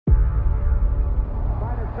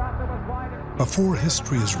Before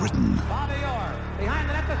history is written,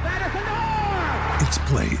 it's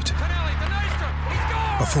played.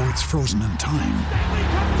 Before it's frozen in time,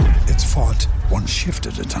 it's fought one shift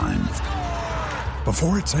at a time.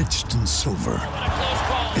 Before it's etched in silver,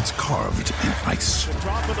 it's carved in ice.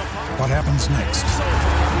 What happens next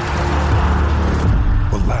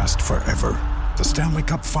will last forever. The Stanley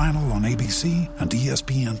Cup Final on ABC and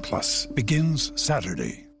ESPN+ begins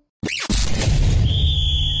Saturday.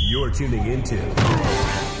 You're tuning into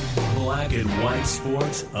Black and White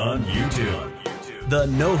Sports on YouTube. The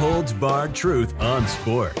no-holds-barred truth on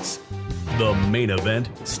sports. The main event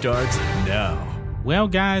starts now. Well,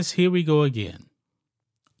 guys, here we go again.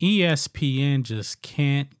 ESPN just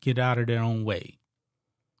can't get out of their own way.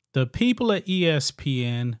 The people at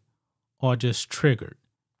ESPN are just triggered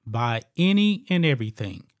by any and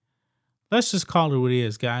everything. Let's just call it what it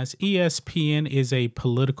is, guys. ESPN is a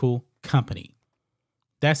political company.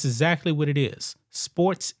 That's exactly what it is.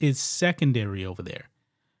 Sports is secondary over there.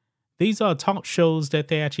 These are talk shows that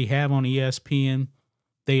they actually have on ESPN.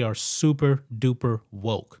 They are super duper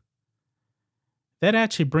woke. That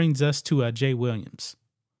actually brings us to Jay Williams.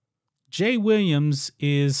 Jay Williams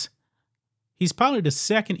he's probably the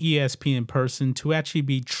second ESPN person to actually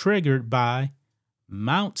be triggered by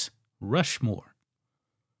Mount Rushmore.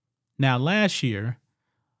 Now, last year,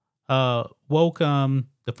 woke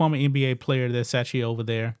the former NBA player that's actually over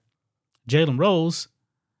there, Jalen Rose,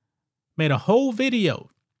 made a whole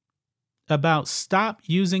video about stop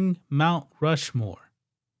using Mount Rushmore.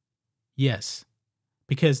 Yes,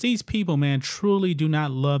 because these people, man, truly do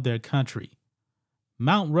not love their country.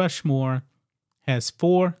 Mount Rushmore has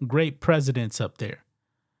 4 great presidents up there.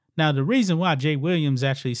 Now, the reason why Jay Williams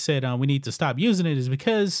actually said we need to stop using it is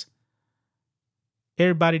because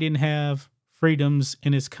everybody didn't have freedoms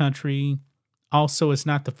in his country. Also, it's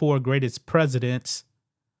not the 4 greatest presidents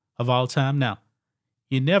of all time. Now,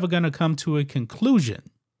 you're never going to come to a conclusion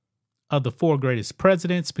of the 4 greatest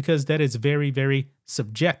presidents because that is very, very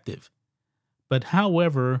subjective. But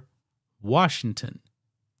however, Washington,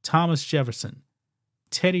 Thomas Jefferson,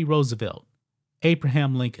 Teddy Roosevelt,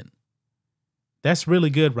 Abraham Lincoln, that's really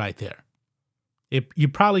good right there. You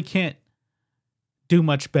probably can't do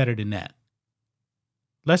much better than that.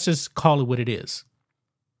 Let's just call it what it is.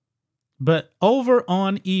 But over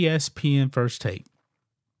on ESPN First Take,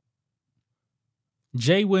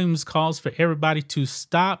 Jay Williams calls for everybody to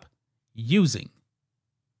stop using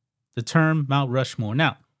the term Mount Rushmore.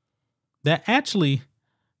 Now, they're actually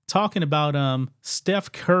talking about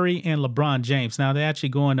Steph Curry and LeBron James. Now, they're actually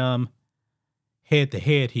going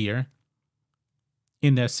head-to-head here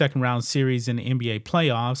in their second round series in the NBA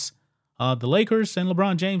playoffs. The Lakers and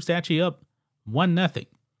LeBron James are actually up 1-0.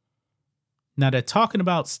 Now, they're talking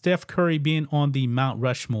about Steph Curry being on the Mount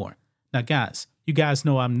Rushmore. Now, guys, you guys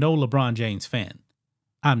know I'm no LeBron James fan.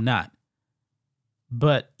 I'm not.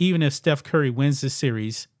 But even if Steph Curry wins this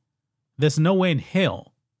series, there's no way in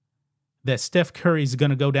hell that Steph Curry is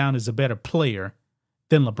going to go down as a better player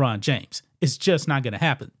than LeBron James. It's just not going to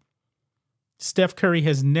happen. Steph Curry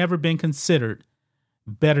has never been considered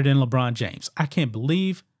better than LeBron James. I can't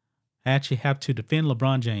believe I actually have to defend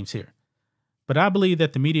LeBron James here. But I believe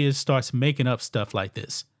that the media starts making up stuff like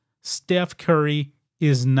this. Steph Curry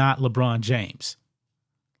is not LeBron James.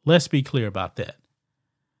 Let's be clear about that.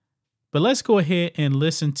 But let's go ahead and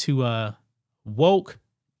listen to woke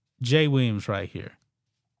Jay Williams right here.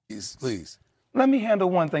 Please. Let me handle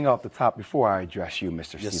one thing off the top before I address you,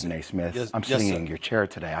 Mr. Yes, Stephen A. Smith. Yes, I'm yes, sitting sir. in your chair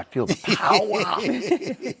today. I feel the power.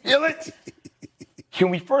 Feel it? Can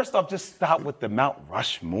we first off just stop with the Mount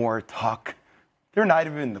Rushmore talk? They're not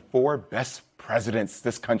even the 4 best presidents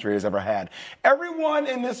this country has ever had. Everyone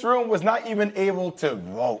in this room was not even able to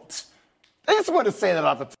vote. I just want to say that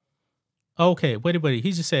off the top. Okay, wait.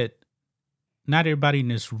 He just said, not everybody in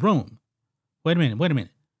this room. Wait a minute.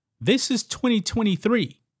 This is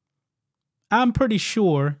 2023. I'm pretty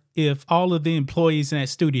sure if all of the employees in that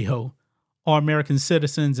studio are American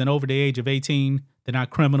citizens and over the age of 18, they're not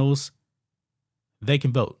criminals, they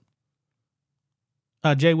can vote.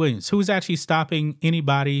 Jay Williams, who's actually stopping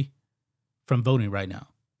anybody from voting right now?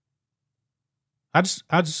 I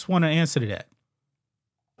just want to answer to that.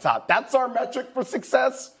 That's our metric for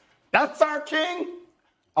success. That's our king.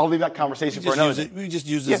 I'll leave that conversation for another day. We just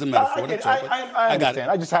use it as a metaphor. I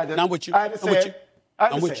understand. I just had to. Now I'm with you. I had to say it.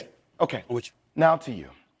 I'm with you. Okay. I'm with you. Now to you.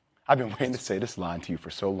 I've been waiting to say this line to you for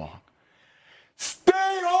so long. Stay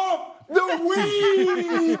off the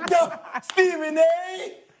weed, Stephen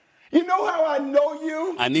A. You know how I know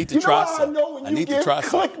you? I need to try some. You know how I know when you get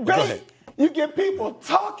clickbait? Go ahead. You get people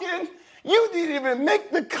talking. You didn't even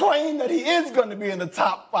make the claim that he is going to be in the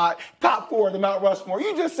top 4 of the Mount Rushmore.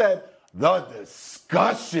 You just said, the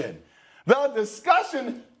discussion. The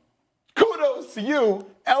discussion, kudos to you,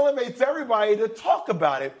 elevates everybody to talk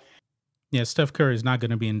about it. Yeah, Steph Curry is not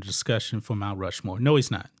going to be in the discussion for Mount Rushmore. No,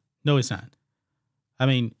 he's not. No, he's not. I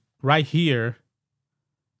mean, right here,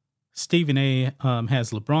 Stephen A.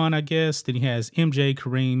 has LeBron, I guess. Then he has MJ,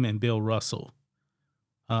 Kareem, and Bill Russell.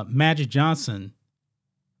 Magic Johnson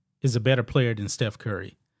is a better player than Steph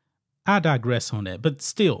Curry. I digress on that. But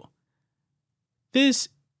still, this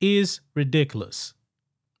is ridiculous.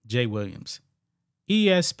 Jay Williams.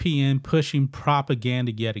 ESPN pushing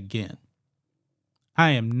propaganda yet again.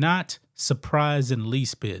 I am not surprised in the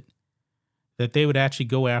least bit that they would actually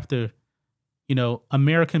go after,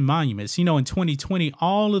 American monuments. In 2020,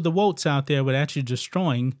 all of the votes out there were actually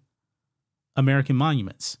destroying American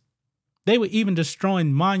monuments. They were even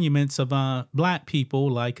destroying monuments of black people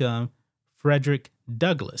like Frederick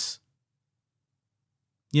Douglass.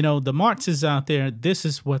 The Marxists out there, this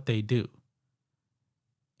is what they do.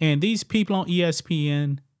 And these people on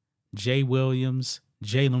ESPN, Jay Williams,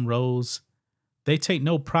 Jalen Rose, they take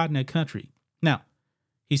no pride in their country. Now,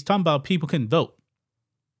 he's talking about people couldn't vote.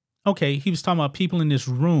 Okay, he was talking about people in this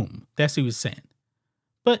room. That's what he was saying.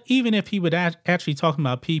 But even if he would actually talking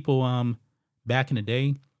about people back in the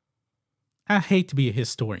day, I hate to be a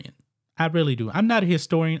historian. I really do. I'm not a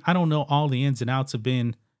historian. I don't know all the ins and outs of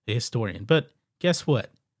being a historian. But guess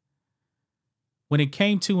what? When it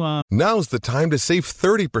came to Now's the time to save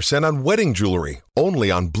 30% on wedding jewelry,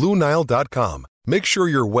 only on BlueNile.com. Make sure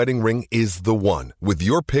your wedding ring is the one with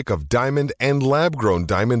your pick of diamond and lab-grown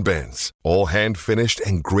diamond bands, all hand-finished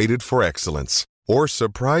and graded for excellence. Or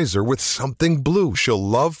surprise her with something blue she'll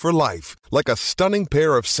love for life, like a stunning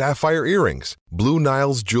pair of sapphire earrings. Blue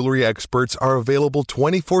Nile's jewelry experts are available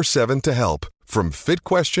 24/7 to help, from fit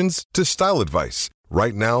questions to style advice.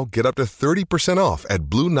 Right now, get up to 30% off at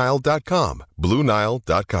BlueNile.com.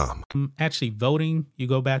 BlueNile.com. Actually voting, you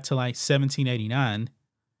go back to like 1789,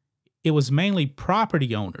 it was mainly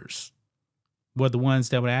property owners were the ones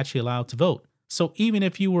that were actually allowed to vote. So even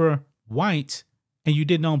if you were white and you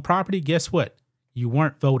didn't own property, guess what? You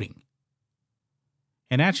weren't voting.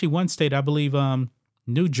 And actually one state, I believe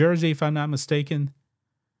New Jersey, if I'm not mistaken,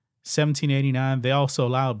 1789, they also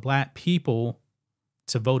allowed black people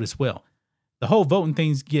to vote as well. The whole voting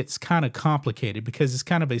thing gets kind of complicated because it's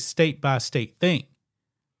kind of a state-by-state thing.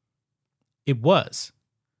 It was.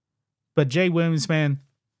 But Jay Williams, man,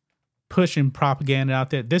 pushing propaganda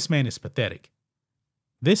out there, this man is pathetic.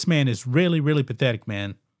 This man is really, really pathetic,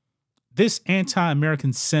 man. This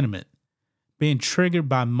anti-American sentiment being triggered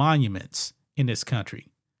by monuments in this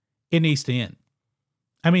country, it needs to end.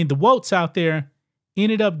 I mean, the votes out there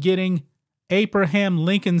ended up getting Abraham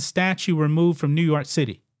Lincoln's statue removed from New York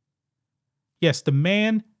City. Yes, the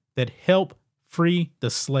man that helped free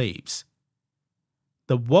the slaves.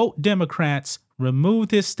 The woke Democrats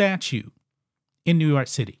removed his statue in New York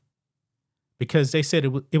City because they said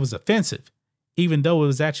it was offensive, even though it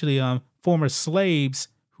was actually former slaves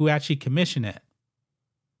who actually commissioned that.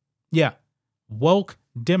 Yeah, woke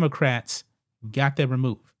Democrats got that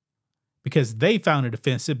removed because they found it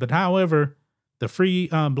offensive. But however, the free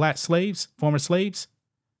black slaves, former slaves,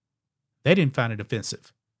 they didn't find it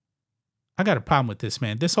offensive. I got a problem with this,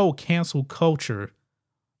 man. This whole cancel culture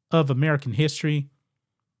of American history,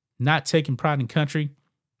 not taking pride in country,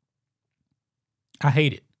 I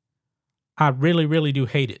hate it. I really, really do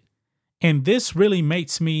hate it. And this really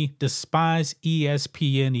makes me despise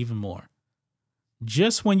ESPN even more.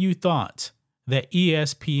 Just when you thought that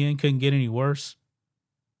ESPN couldn't get any worse,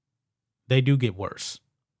 they do get worse.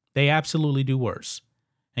 They absolutely do worse.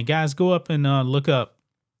 And guys, go up and look up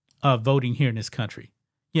voting here in this country.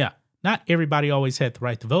 Yeah. Not everybody always had the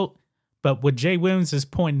right to vote, but what Jay Williams is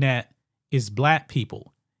pointing at is black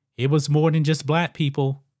people. It was more than just black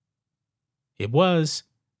people. It was.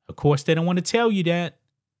 Of course, they don't want to tell you that,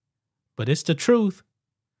 but it's the truth.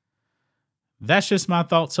 That's just my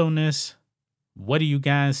thoughts on this. What do you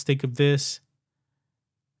guys think of this?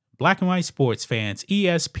 Black and white sports fans,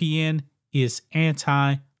 ESPN is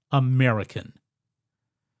anti-American.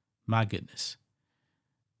 My goodness.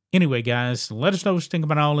 Anyway, guys, let us know what you think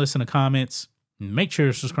about all this in the comments. Make sure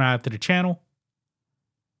to subscribe to the channel.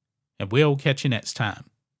 And we'll catch you next time.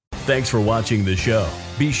 Thanks for watching the show.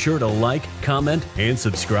 Be sure to like, comment, and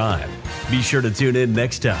subscribe. Be sure to tune in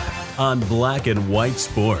next time on Black and White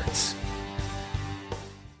Sports.